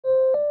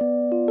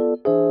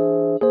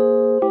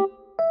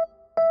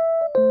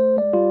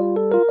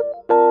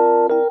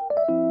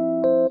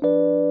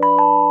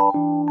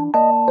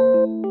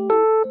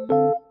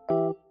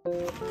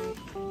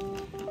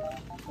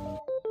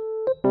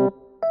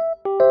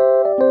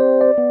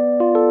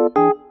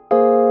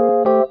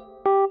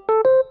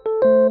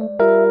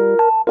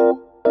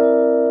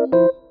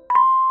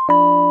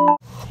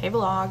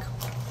vlog.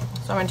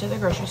 So I went to the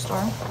grocery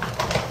store.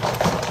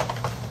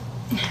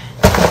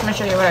 I'm gonna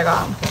show you what I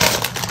got.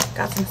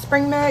 Got some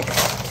spring mix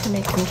to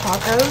make some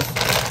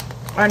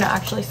tacos. Or no,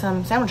 actually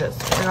some sandwiches.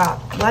 I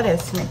got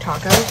lettuce to make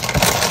tacos.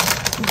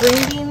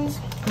 Green beans,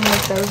 I'm gonna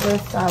make those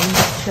with some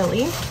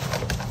chili.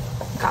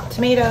 Got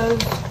tomatoes.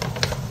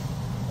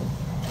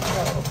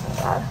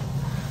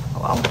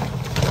 Oh well.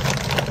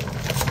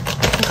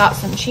 Got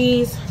some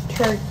cheese,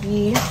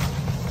 turkey,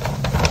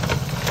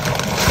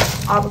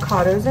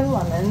 avocados and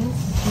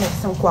lemons to make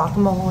some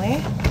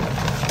guacamole.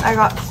 I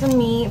got some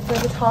meat for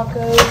the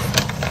tacos.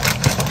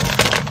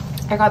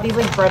 I got these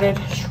like breaded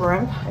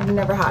shrimp. I've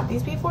never had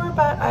these before,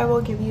 but I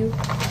will give you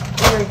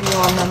a review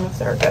on them if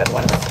they're good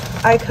once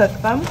I cook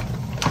them.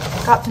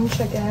 Got some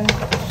chicken.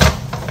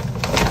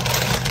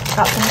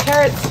 Got some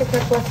carrots to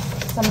cook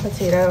with some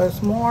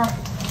potatoes, more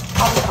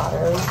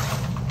avocados.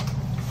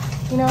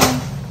 You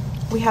know,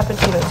 we have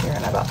potatoes here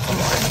and I bought some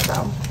more,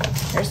 so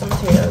here's some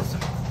potatoes.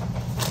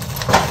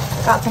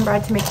 Got some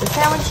bread to make the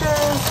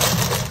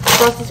sandwiches,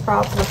 Brussels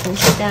sprouts with some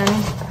chicken.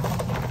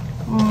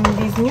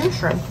 These new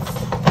shrimp,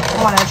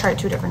 I want to try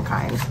 2 different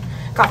kinds.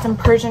 Got some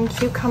Persian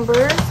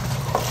cucumbers.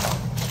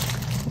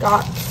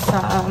 Got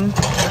some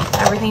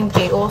everything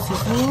bagel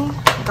seasoning.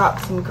 Got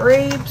some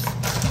grapes.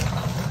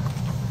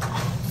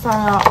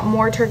 Some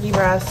more turkey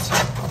breast.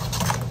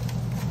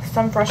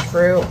 Some fresh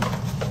fruit.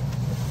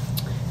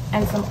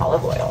 And some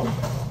olive oil.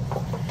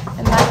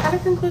 And that kind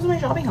of concludes my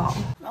shopping haul.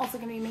 I'm also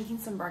going to be making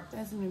some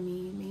breakfast. I'm going to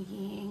be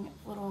making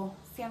little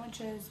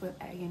sandwiches with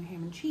egg and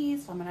ham and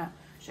cheese. So I'm going to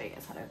show you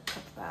guys how to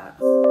cook that.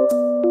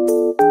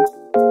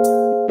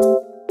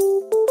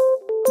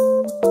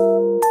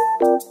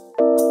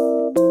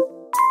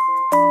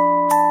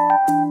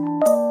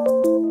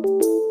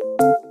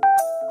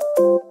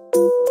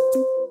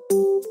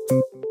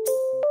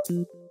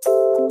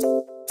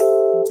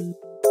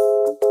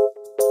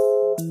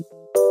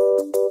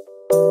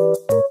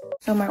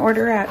 So my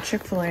order at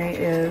Chick-fil-A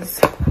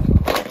is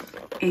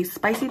a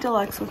spicy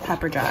deluxe with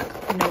pepper jack,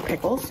 no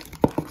pickles,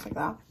 looks like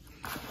that,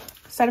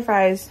 a side of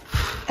fries,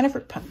 and a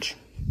fruit punch.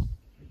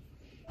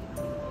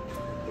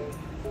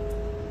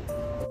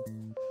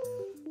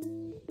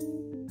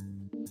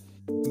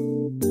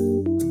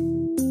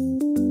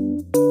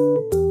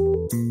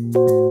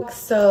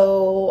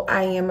 So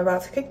I am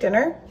about to cook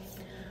dinner.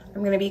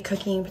 I'm gonna be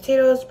cooking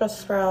potatoes, Brussels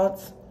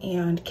sprouts,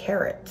 and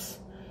carrots.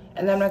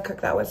 And then I'm gonna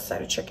cook that with a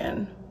side of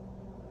chicken.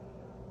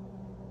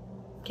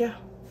 Yeah,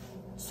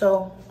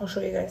 so I'll show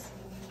you guys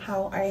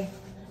how I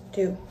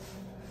do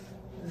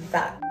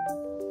that.